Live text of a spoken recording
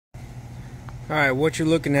Alright, what you're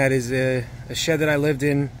looking at is a shed that I lived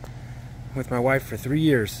in with my wife for 3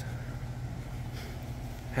 years.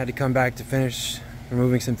 Had to come back to finish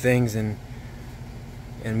removing some things and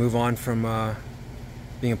move on from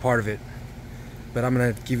being a part of it. But I'm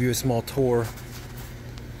going to give you a small tour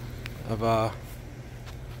of,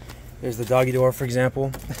 there's the doggy door, for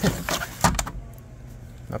example.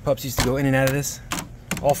 My pups used to go in and out of this.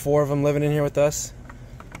 All 4 of them living in here with us.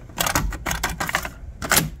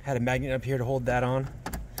 Had a magnet up here to hold that on.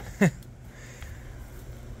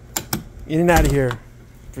 In and out of here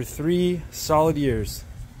for 3 solid years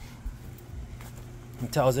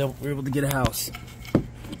until I was able to get a house.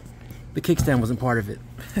 The kickstand wasn't part of it.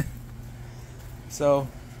 So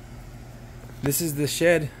this is the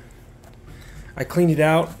shed. I cleaned it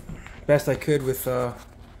out best I could with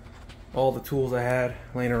all the tools I had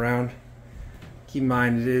laying around. Keep in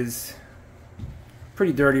mind it is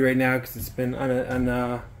pretty dirty right now because it's been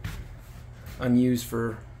unused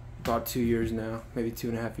for about 2 years now, maybe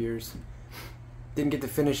 2.5 years. Didn't get to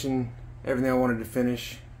finishing everything I wanted to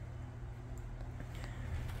finish.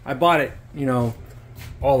 I bought it, you know,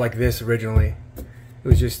 all like this originally. It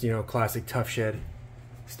was just, you know, classic TUFF SHED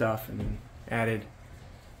stuff, and then added,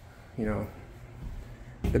 you know,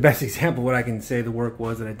 the best example of what I can say the work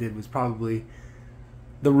was that I did was probably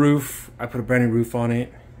the roof. I put a brand new roof on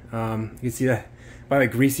it. You can see that by the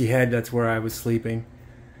greasy head, that's where I was sleeping.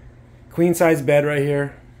 Queen size bed right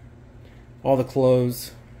here. All the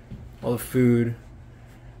clothes, all the food.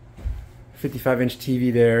 55-inch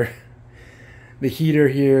TV there. The heater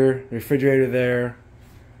here, the refrigerator there.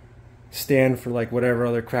 Stand for like whatever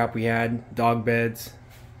other crap we had. Dog beds.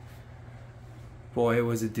 Boy, it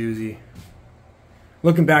was a doozy.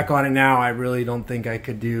 Looking back on it now, I really don't think I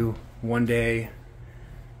could do one day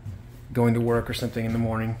going to work or something in the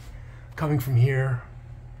morning, coming from here.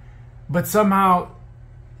 But somehow,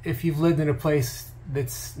 if you've lived in a place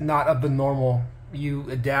that's not of the normal, you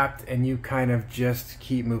adapt and you kind of just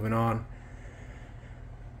keep moving on,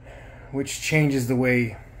 which changes the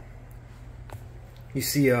way you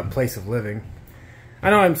see a place of living. I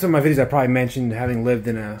know in some of my videos I probably mentioned having lived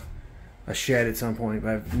in a shed at some point, but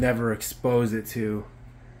I've never exposed it to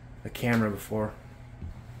a camera before.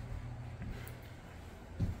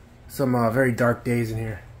 Some very dark days in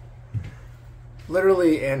here,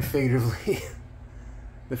 literally and figuratively.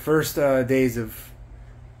 The first days of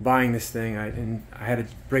buying this thing, I had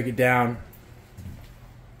to break it down,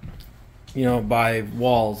 you know, by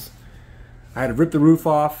walls. I had to rip the roof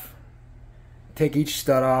off, take each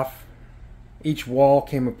stud off. Each wall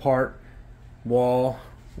came apart. Wall,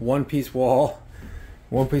 one piece wall,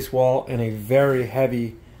 and a very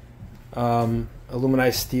heavy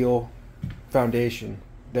aluminized steel foundation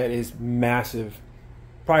that is massive.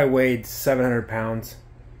 Probably weighed 700 pounds.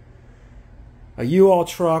 A U-Haul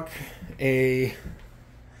truck,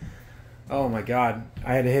 oh my god,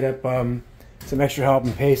 I had to hit up some extra help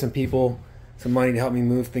and pay some people some money to help me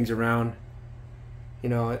move things around. You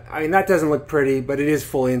know, I mean, that doesn't look pretty, but it is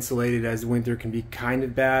fully insulated, as winter can be kind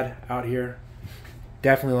of bad out here.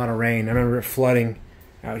 Definitely a lot of rain. I remember it flooding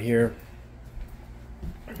out here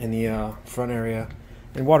in the front area,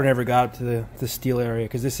 and water never got up to the steel area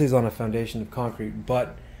because this is on a foundation of concrete,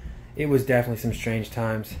 but it was definitely some strange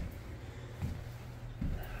times.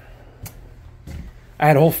 I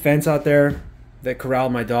had a whole fence out there that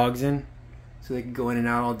corralled my dogs in so they could go in and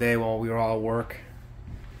out all day while we were all at work.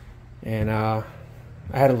 And I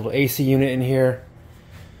had a little AC unit in here.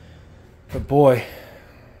 But boy,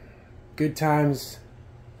 good times,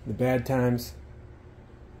 the bad times.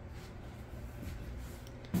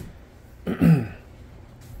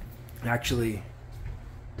 Actually,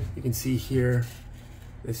 you can see here,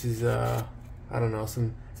 this is I don't know,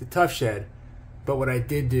 it's a TUFF SHED. But what I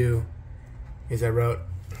did do is I wrote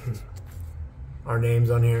our names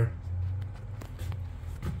on here.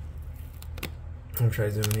 I'm gonna try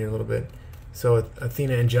to zoom in here a little bit. So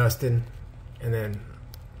Athena and Justin, and then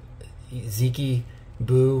Ezekiel,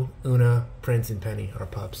 Boo, Oona, Prince, and Penny, our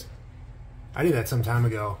pups. I did that some time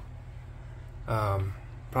ago.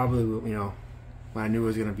 Probably, you know, when I knew I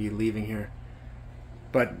was gonna be leaving here.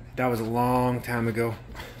 But that was a long time ago.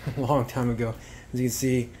 A long time ago. As you can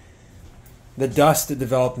see, the dust that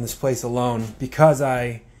developed in this place alone, because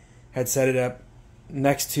I had set it up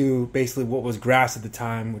next to basically what was grass at the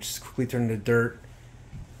time, which quickly turned into dirt.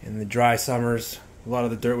 In the dry summers, a lot of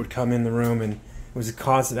the dirt would come in the room, and it was a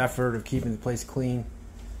constant effort of keeping the place clean.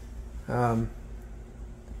 But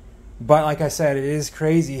like I said, it is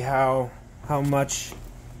crazy how much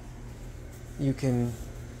you can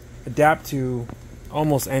adapt to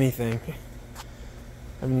almost anything.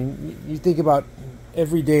 I mean, you think about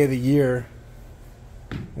every day of the year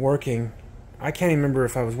working. I can't even remember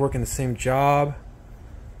if I was working the same job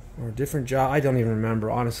or a different job. I don't even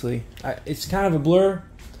remember, honestly. It's kind of a blur.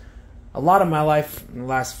 A lot of my life in the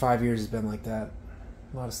last 5 years has been like that.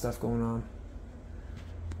 A lot of stuff going on.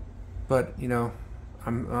 But, you know,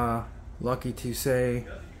 I'm lucky to say...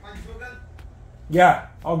 Yeah,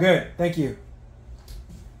 all good. Thank you.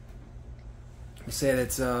 You say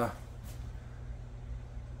that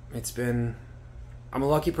it's been... I'm a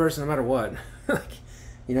lucky person no matter what. Like,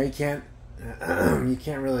 you know, you can't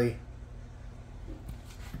really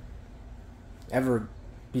ever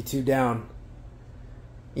be too down.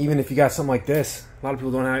 Even if you got something like this. A lot of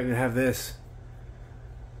people don't even have this.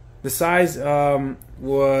 The size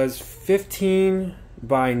was 15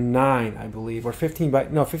 by 9, I believe, or 15 by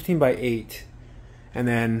 8. And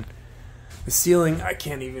then the ceiling, I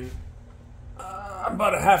can't even... I'm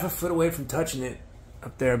about a half a foot away from touching it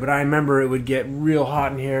up there, but I remember it would get real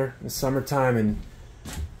hot in here in the summertime, and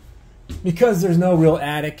because there's no real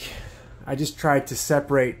attic, I just tried to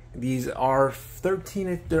separate these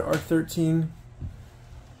R13. There are 13.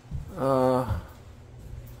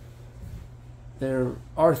 They're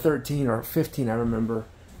R13 or 15, I remember.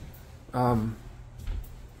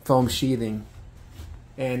 Foam sheathing,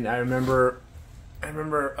 and I remember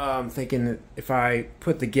thinking that if I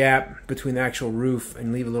put the gap between the actual roof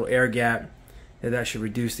and leave a little air gap, that should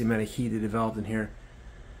reduce the amount of heat that developed in here.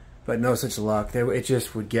 But no such luck. It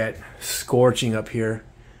just would get scorching up here.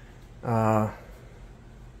 So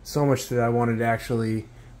much that I wanted to actually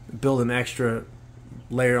build an extra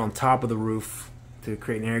layer on top of the roof to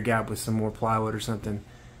create an air gap with some more plywood or something.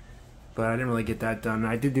 But I didn't really get that done.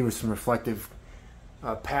 I did do some reflective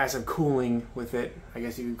passive cooling with it, I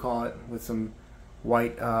guess you could call it, with some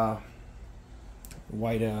white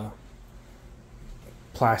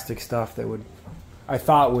plastic stuff that I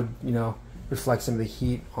thought would, you know, reflect some of the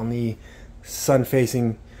heat on the sun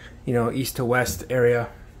facing, you know, east to west area.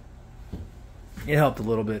 It helped a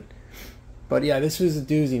little bit. But yeah, this was a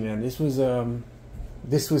doozy, man. This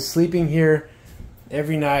was sleeping here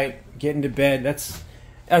every night, getting to bed. That's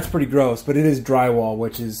pretty gross, but it is drywall,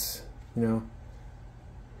 which is, you know,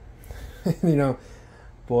 you know,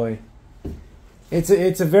 boy, it's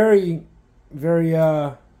a very, very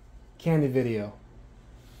candid video,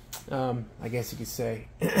 I guess you could say.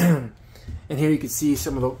 And here you can see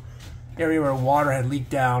some of the area where water had leaked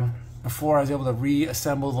down before I was able to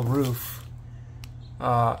reassemble the roof.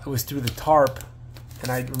 It was through the tarp,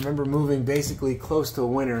 and I remember moving basically close to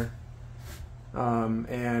winter,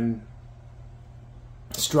 and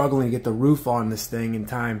struggling to get the roof on this thing in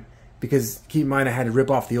time, because keep in mind I had to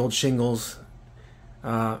rip off the old shingles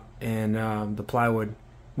and the plywood,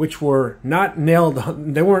 which were not nailed.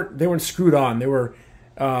 They weren't screwed on. They were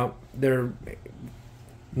they're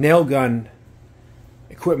nail gun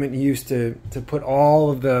equipment used to put all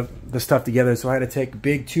of the stuff together. So I had to take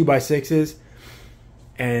big 2x6s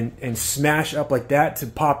and smash up like that to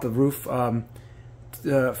pop the roof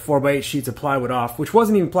 4x8 sheets of plywood off, which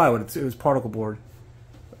wasn't even plywood. It was particle board,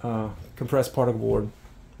 compressed particle board,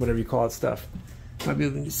 whatever you call it stuff. Might be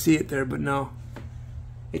able to see it there, but no,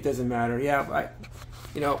 it doesn't matter. Yeah,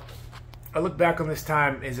 you know, I look back on this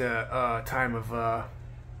time as a time of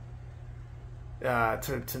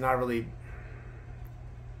to not really,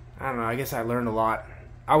 I don't know, I guess I learned a lot.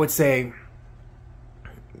 I would say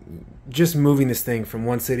just moving this thing from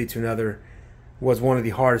one city to another was one of the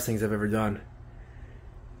hardest things I've ever done,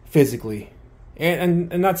 physically, and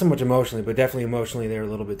not so much emotionally, but definitely emotionally there a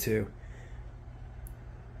little bit too.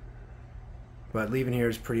 But leaving here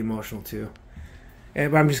is pretty emotional too.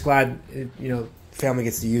 But I'm just glad, you know, family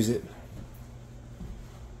gets to use it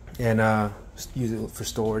and use it for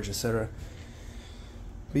storage, etc.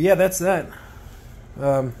 But yeah, that's that.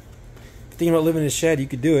 Thinking about living in a shed, you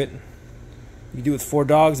could do it. You could do it with 4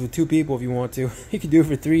 dogs, with 2 people if you want to. You could do it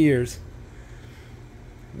for 3 years.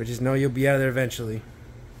 But just know you'll be out of there eventually.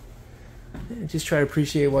 And just try to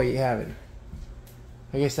appreciate what you have it.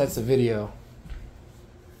 I guess that's the video.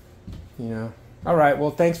 You know. Alright,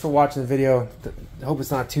 well, thanks for watching the video. I hope it's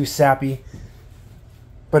not too sappy.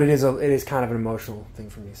 But it is kind of an emotional thing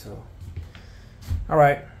for me, so.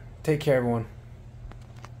 Alright, take care, everyone.